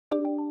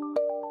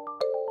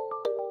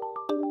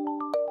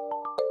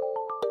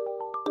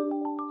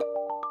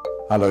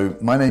Hello,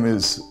 my name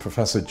is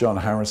Professor John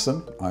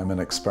Harrison. I'm an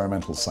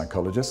experimental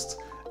psychologist,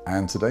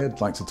 and today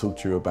I'd like to talk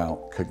to you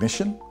about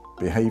cognition,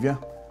 behaviour,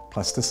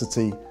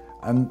 plasticity,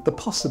 and the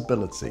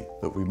possibility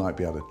that we might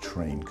be able to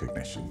train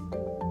cognition.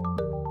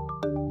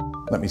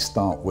 Let me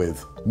start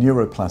with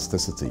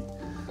neuroplasticity.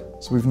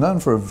 So we've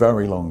known for a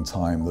very long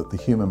time that the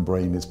human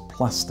brain is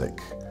plastic.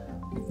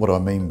 What do I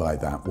mean by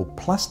that? Well,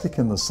 plastic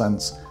in the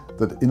sense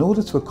that in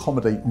order to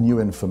accommodate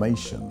new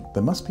information,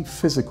 there must be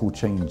physical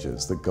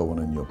changes that go on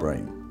in your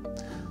brain.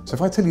 So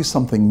if I tell you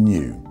something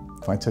new,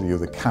 if I tell you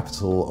the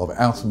capital of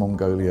Outer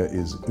Mongolia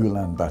is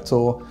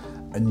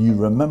Ulaanbaatar, and you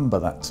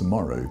remember that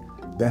tomorrow,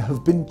 there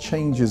have been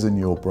changes in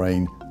your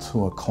brain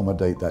to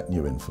accommodate that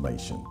new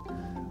information.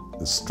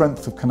 The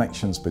strength of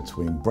connections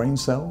between brain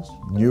cells,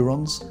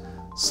 neurons,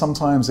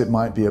 sometimes it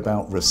might be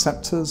about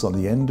receptors on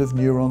the end of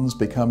neurons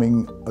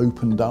becoming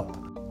opened up,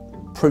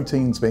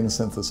 proteins being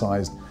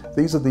synthesized.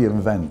 These are the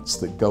events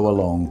that go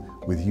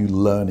along with you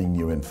learning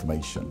new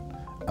information.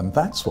 And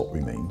that's what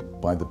we mean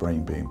by the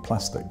brain being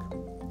plastic.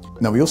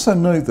 Now, we also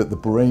know that the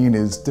brain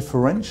is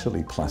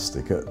differentially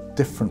plastic at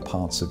different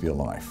parts of your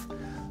life.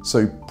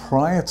 So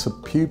prior to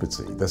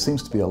puberty, there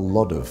seems to be a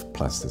lot of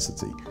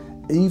plasticity.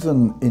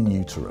 Even in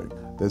utero,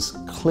 there's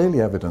clearly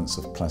evidence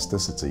of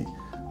plasticity.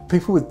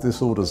 People with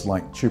disorders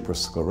like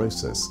tuberous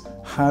sclerosis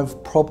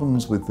have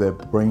problems with their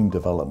brain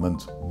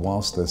development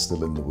whilst they're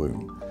still in the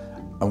womb.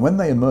 And when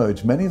they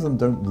emerge, many of them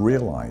don't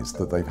realize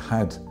that they've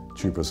had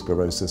tuberous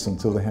sclerosis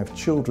until they have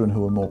children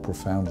who are more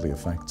profoundly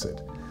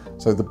affected.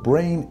 So the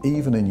brain,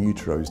 even in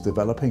utero, is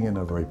developing in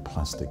a very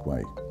plastic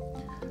way.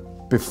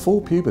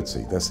 Before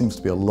puberty, there seems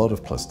to be a lot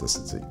of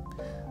plasticity.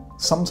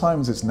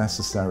 Sometimes it's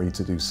necessary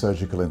to do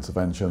surgical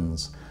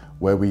interventions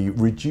where we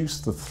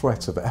reduce the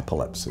threat of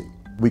epilepsy.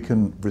 We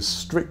can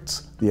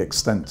restrict the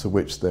extent to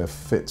which their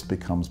fit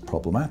becomes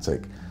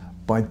problematic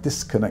by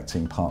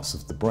disconnecting parts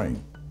of the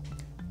brain.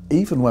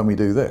 Even when we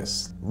do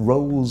this,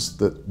 roles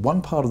that one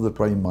part of the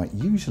brain might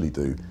usually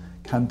do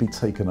can be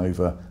taken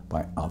over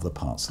by other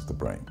parts of the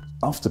brain.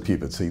 After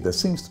puberty, there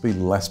seems to be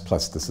less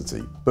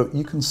plasticity, but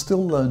you can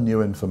still learn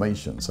new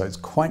information, so it's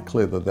quite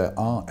clear that there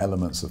are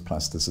elements of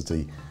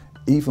plasticity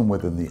even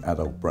within the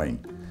adult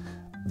brain.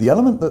 The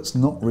element that's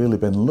not really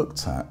been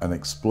looked at and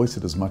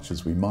exploited as much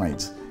as we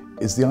might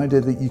is the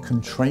idea that you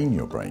can train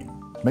your brain.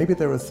 Maybe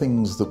there are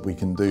things that we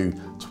can do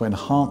to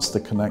enhance the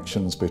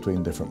connections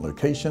between different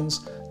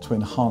locations, to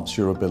enhance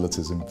your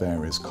abilities in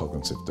various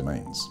cognitive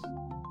domains.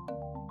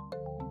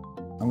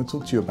 I'm going to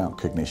talk to you about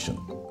cognition.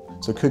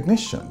 So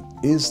cognition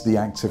is the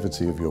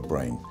activity of your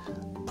brain,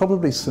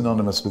 probably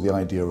synonymous with the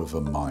idea of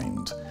a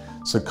mind.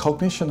 So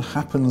cognition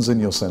happens in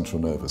your central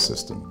nervous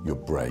system, your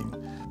brain.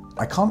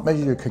 I can't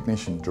measure your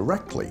cognition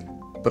directly,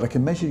 but I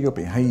can measure your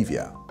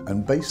behaviour,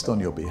 and based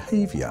on your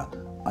behaviour,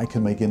 I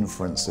can make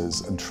inferences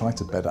and try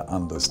to better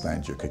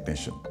understand your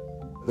cognition.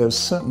 There are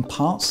certain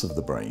parts of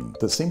the brain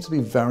that seem to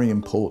be very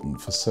important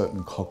for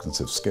certain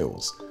cognitive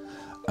skills.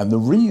 And the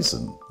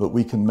reason that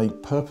we can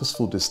make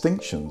purposeful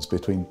distinctions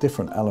between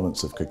different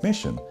elements of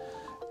cognition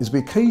is we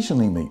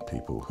occasionally meet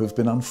people who have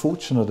been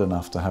unfortunate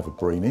enough to have a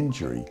brain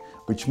injury,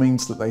 which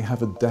means that they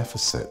have a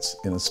deficit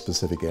in a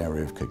specific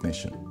area of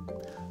cognition.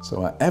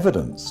 So our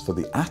evidence for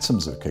the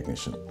atoms of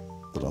cognition,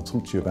 that I'll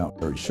talk to you about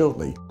very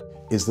shortly,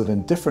 is that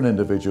in different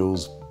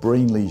individuals,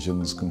 brain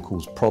lesions can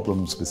cause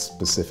problems with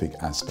specific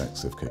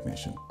aspects of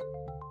cognition.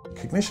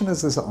 Cognition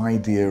is this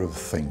idea of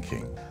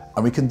thinking,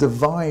 and we can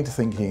divide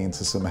thinking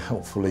into some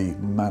helpfully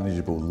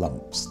manageable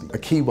lumps. A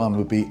key one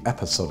would be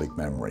episodic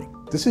memory.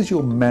 This is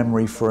your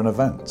memory for an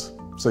event.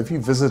 So if you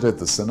visited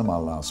the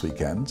cinema last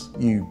weekend,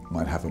 you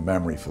might have a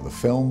memory for the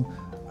film,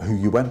 who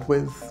you went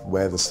with,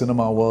 where the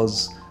cinema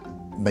was,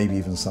 maybe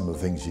even some of the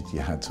things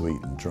you had to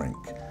eat and drink.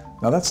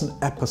 Now that's an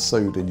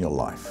episode in your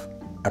life.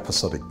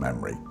 Episodic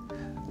memory.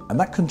 And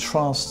that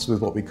contrasts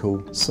with what we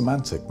call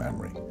semantic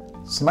memory.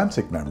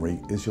 Semantic memory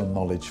is your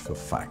knowledge for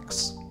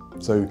facts.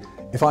 So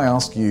if I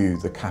ask you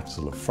the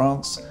capital of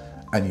France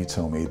and you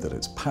tell me that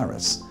it's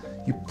Paris,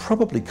 you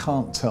probably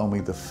can't tell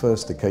me the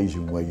first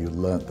occasion where you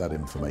learnt that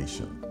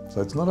information. So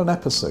it's not an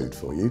episode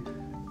for you,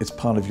 it's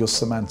part of your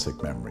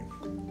semantic memory,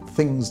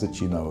 things that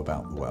you know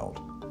about the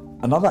world.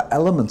 Another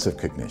element of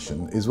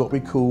cognition is what we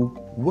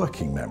call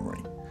working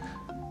memory.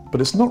 But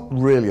it's not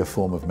really a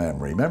form of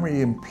memory. Memory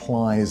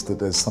implies that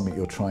there's something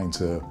you're trying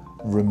to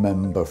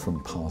remember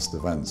from past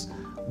events.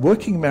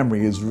 Working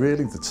memory is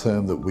really the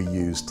term that we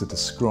use to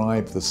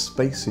describe the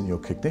space in your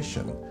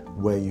cognition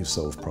where you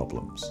solve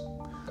problems.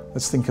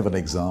 Let's think of an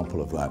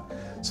example of that.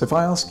 So if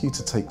I ask you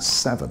to take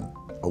 7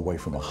 away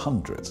from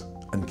 100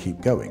 and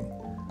keep going,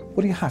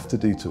 what do you have to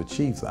do to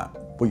achieve that?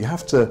 Well, you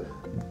have to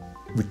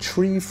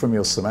retrieve from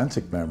your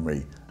semantic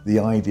memory the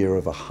idea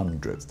of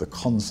 100, the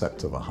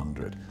concept of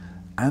 100.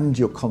 And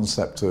your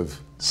concept of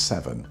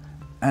 7,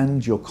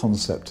 and your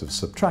concept of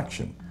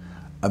subtraction.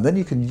 And then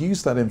you can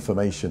use that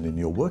information in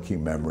your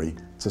working memory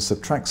to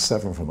subtract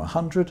 7 from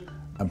 100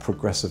 and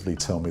progressively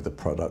tell me the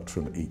product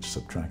from each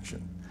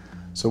subtraction.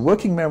 So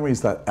working memory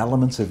is that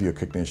element of your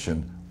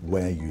cognition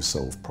where you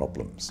solve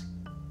problems.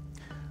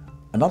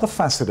 Another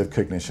facet of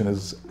cognition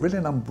is really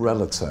an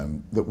umbrella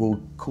term that we'll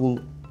call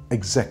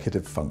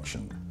executive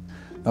function.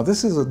 Now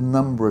this is a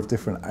number of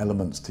different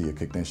elements to your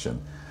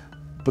cognition,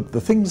 but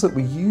the things that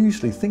we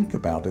usually think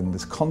about in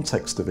this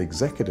context of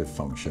executive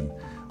function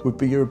would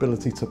be your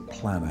ability to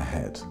plan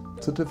ahead,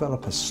 to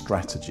develop a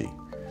strategy,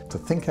 to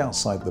think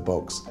outside the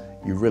box.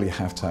 You really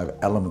have to have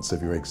elements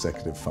of your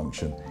executive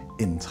function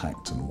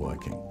intact and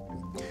working.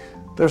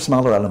 There are some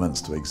other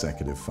elements to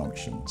executive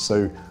function.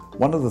 So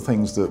one of the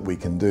things that we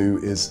can do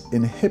is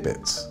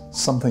inhibit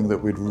something that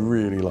we'd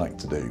really like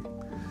to do.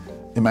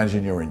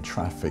 Imagine you're in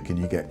traffic and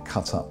you get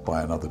cut up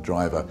by another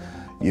driver.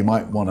 You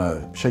might want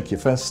to shake your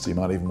fist, you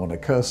might even want to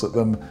curse at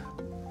them,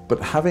 but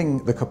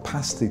having the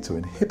capacity to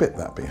inhibit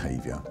that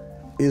behaviour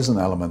is an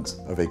element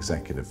of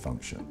executive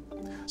function.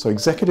 So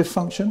executive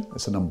function,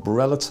 it's an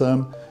umbrella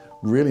term,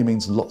 really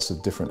means lots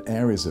of different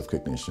areas of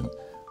cognition,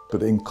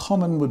 but in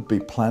common would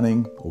be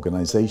planning,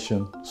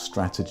 organisation,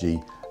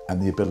 strategy,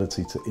 and the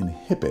ability to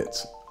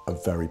inhibit a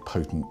very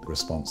potent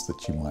response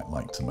that you might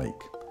like to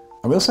make.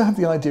 And we also have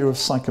the idea of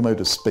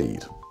psychomotor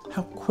speed,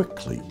 how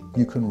quickly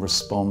you can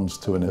respond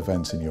to an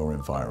event in your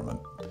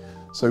environment.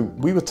 So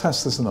we would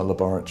test this in a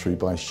laboratory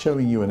by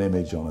showing you an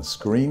image on a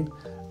screen,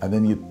 and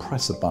then you'd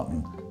press a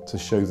button to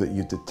show that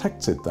you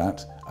detected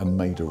that and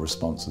made a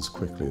response as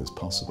quickly as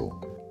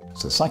possible.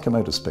 So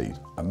psychomotor speed,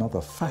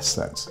 another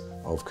facet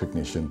of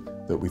cognition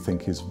that we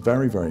think is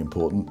very, very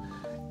important.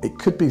 It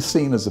could be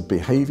seen as a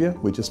behaviour,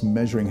 we're just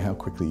measuring how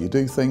quickly you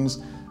do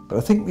things, but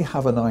I think we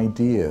have an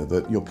idea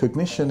that your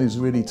cognition is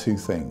really two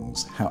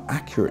things: how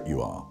accurate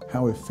you are,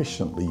 how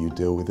efficiently you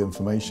deal with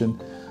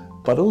information,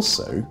 but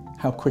also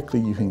how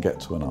quickly you can get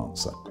to an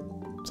answer.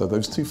 So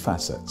those two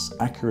facets,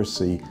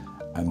 accuracy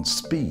and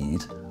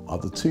speed, are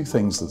the two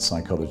things that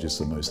psychologists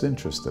are most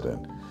interested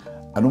in.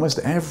 And almost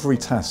every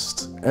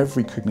test,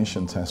 every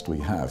cognition test we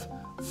have,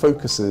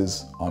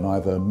 focuses on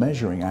either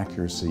measuring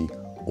accuracy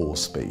or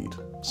speed.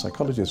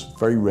 Psychologists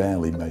very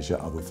rarely measure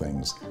other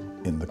things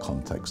in the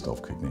context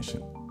of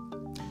cognition.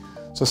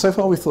 So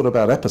far we've thought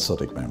about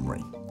episodic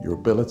memory, your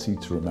ability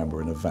to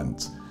remember an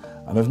event,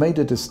 and I've made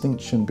a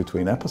distinction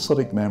between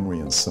episodic memory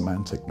and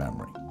semantic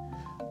memory.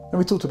 Then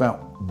we talked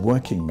about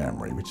working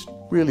memory, which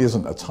really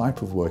isn't a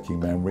type of working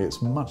memory,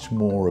 it's much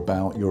more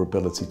about your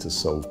ability to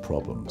solve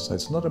problems. So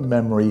it's not a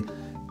memory,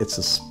 it's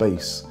a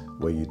space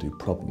where you do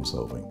problem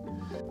solving.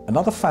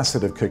 Another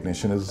facet of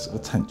cognition is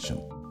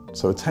attention.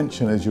 So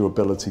attention is your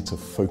ability to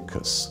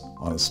focus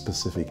on a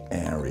specific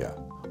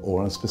area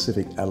or on a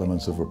specific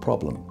element of a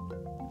problem.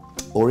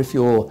 Or if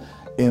you're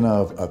in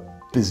a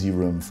busy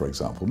room, for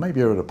example, maybe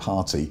you're at a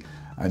party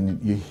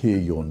and you hear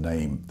your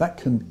name, that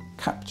can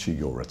capture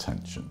your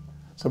attention.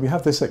 So we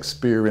have this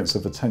experience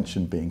of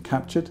attention being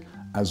captured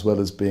as well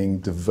as being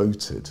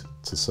devoted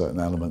to certain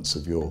elements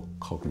of your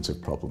cognitive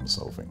problem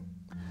solving.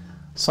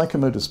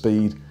 Psychomotor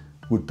speed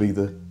would be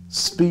the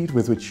speed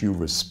with which you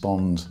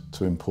respond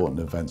to important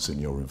events in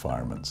your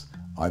environment,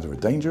 either a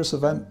dangerous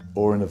event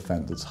or an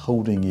event that's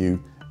holding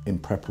you in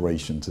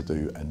preparation to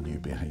do a new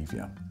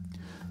behaviour.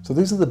 So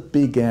these are the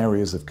big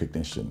areas of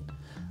cognition.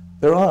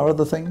 There are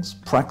other things: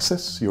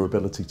 praxis, your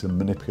ability to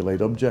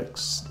manipulate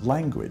objects;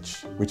 language,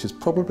 which is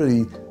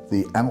probably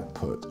the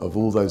output of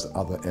all those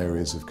other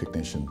areas of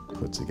cognition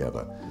put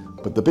together.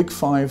 But the big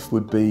five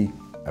would be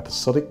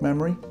episodic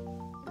memory,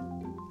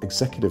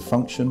 executive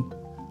function,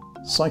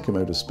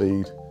 psychomotor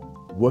speed,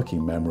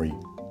 working memory,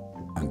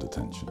 and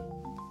attention.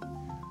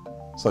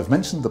 So I've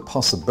mentioned the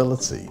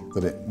possibility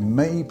that it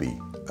may be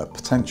a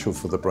potential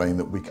for the brain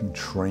that we can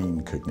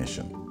train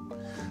cognition.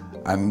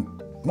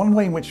 And one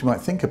way in which you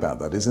might think about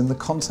that is in the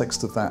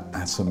context of that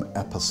atom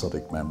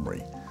episodic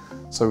memory.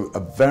 So a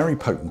very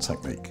potent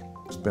technique,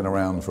 it's been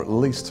around for at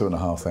least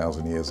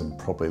 2,500 years and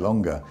probably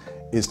longer,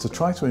 is to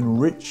try to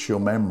enrich your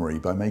memory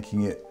by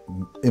making it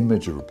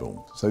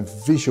imageable, so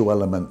visual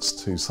elements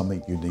to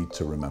something you need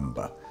to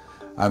remember.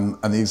 And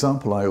the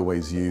example I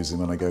always use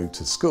when I go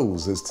to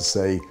schools is to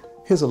say,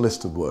 here's a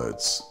list of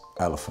words: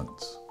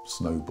 elephant,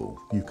 snowball,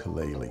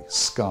 ukulele,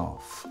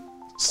 scarf,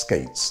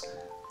 skates.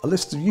 A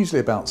list of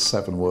usually about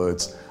 7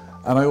 words,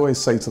 and I always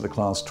say to the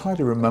class, try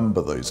to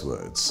remember those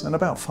words. And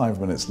about 5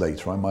 minutes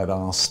later I might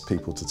ask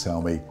people to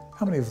tell me,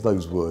 how many of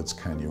those words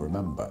can you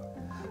remember?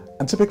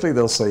 And typically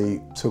they'll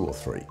say 2 or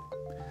 3.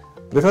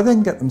 But if I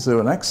then get them to do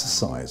an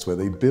exercise where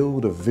they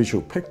build a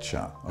visual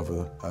picture of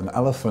an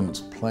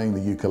elephant playing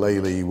the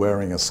ukulele,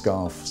 wearing a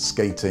scarf,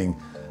 skating,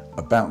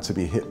 about to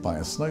be hit by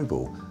a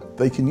snowball,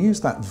 they can use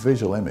that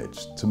visual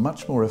image to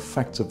much more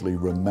effectively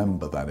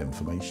remember that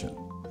information.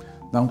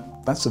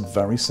 Now, that's a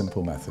very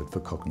simple method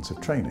for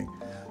cognitive training.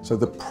 So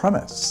the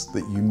premise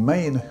that you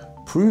may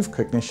improve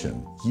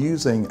cognition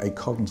using a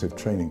cognitive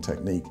training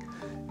technique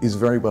is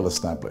very well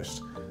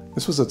established.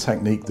 This was a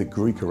technique that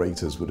Greek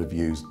orators would have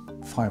used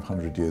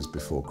 500 years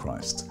before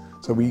Christ.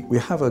 So we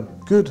have a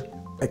good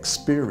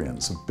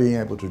experience of being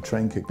able to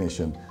train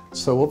cognition,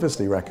 so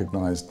obviously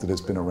recognized that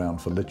it's been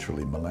around for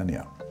literally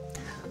millennia.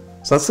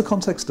 So that's the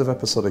context of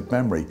episodic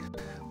memory.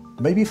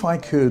 Maybe if I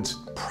could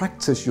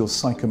practice your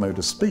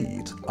psychomotor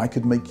speed, I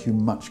could make you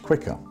much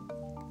quicker.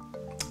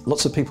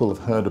 Lots of people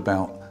have heard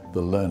about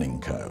the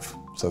learning curve.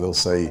 So they'll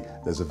say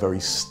there's a very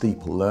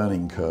steep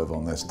learning curve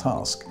on this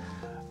task.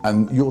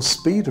 And your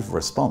speed of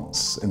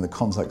response in the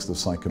context of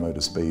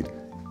psychomotor speed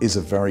is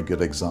a very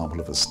good example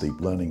of a steep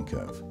learning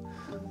curve.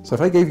 So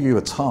if I gave you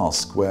a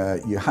task where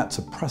you had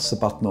to press a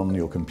button on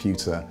your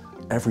computer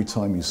every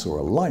time you saw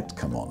a light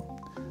come on,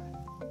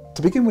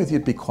 to begin with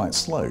you'd be quite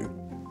slow.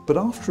 But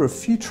after a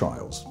few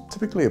trials,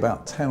 typically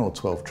about 10 or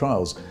 12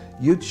 trials,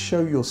 you'd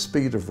show your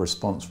speed of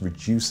response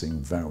reducing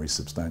very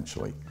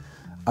substantially.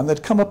 And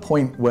there'd come a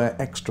point where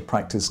extra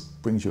practice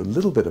brings you a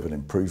little bit of an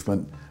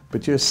improvement,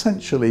 but you're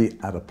essentially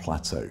at a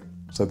plateau.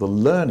 So the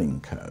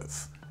learning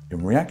curve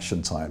in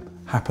reaction time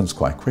happens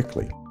quite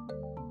quickly.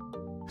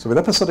 So with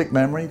episodic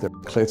memory, there are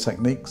clear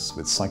techniques.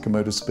 With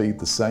psychomotor speed,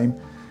 the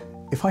same.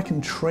 If I can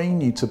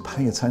train you to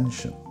pay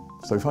attention,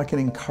 so if I can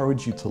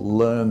encourage you to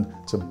learn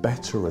to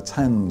better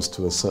attend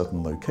to a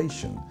certain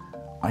location,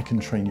 I can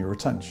train your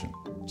attention.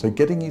 So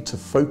getting you to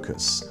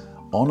focus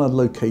on a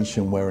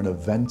location where an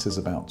event is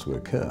about to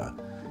occur,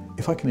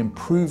 if I can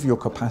improve your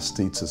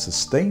capacity to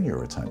sustain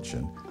your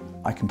attention,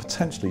 I can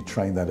potentially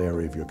train that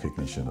area of your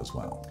cognition as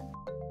well.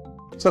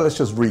 So let's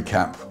just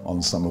recap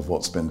on some of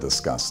what's been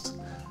discussed.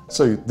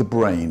 So the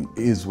brain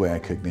is where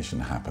cognition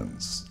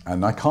happens.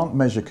 And I can't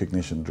measure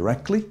cognition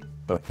directly,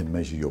 but I can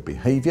measure your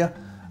behaviour,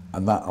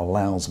 and that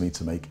allows me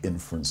to make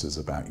inferences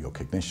about your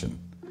cognition.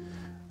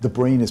 The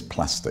brain is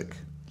plastic.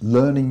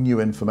 Learning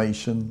new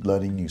information,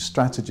 learning new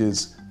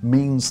strategies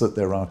means that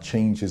there are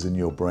changes in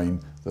your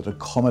brain that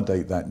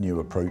accommodate that new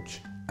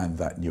approach and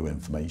that new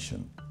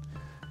information.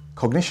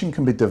 Cognition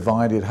can be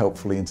divided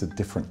helpfully into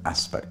different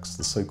aspects,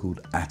 the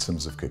so-called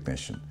atoms of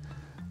cognition.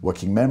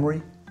 Working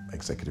memory,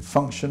 executive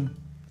function,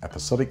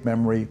 episodic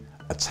memory,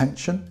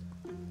 attention,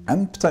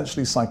 and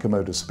potentially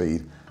psychomotor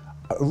speed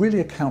really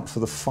account for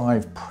the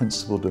 5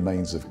 principal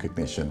domains of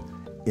cognition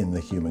in the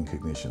human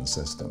cognition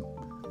system.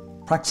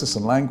 Praxis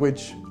and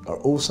language are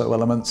also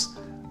elements,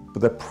 but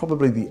they're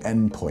probably the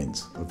end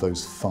point of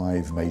those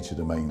 5 major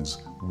domains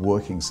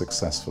working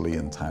successfully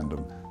in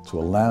tandem to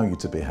allow you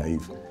to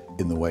behave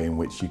in the way in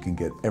which you can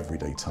get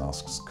everyday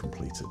tasks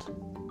completed.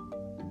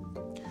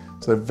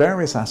 So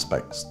various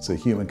aspects to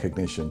human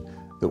cognition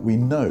that we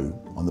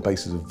know on the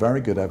basis of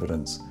very good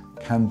evidence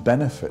can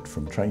benefit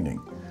from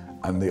training.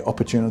 And the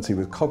opportunity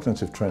with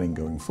cognitive training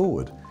going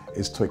forward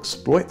is to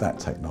exploit that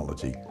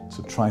technology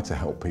to try to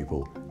help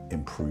people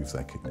improve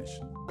their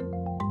cognition.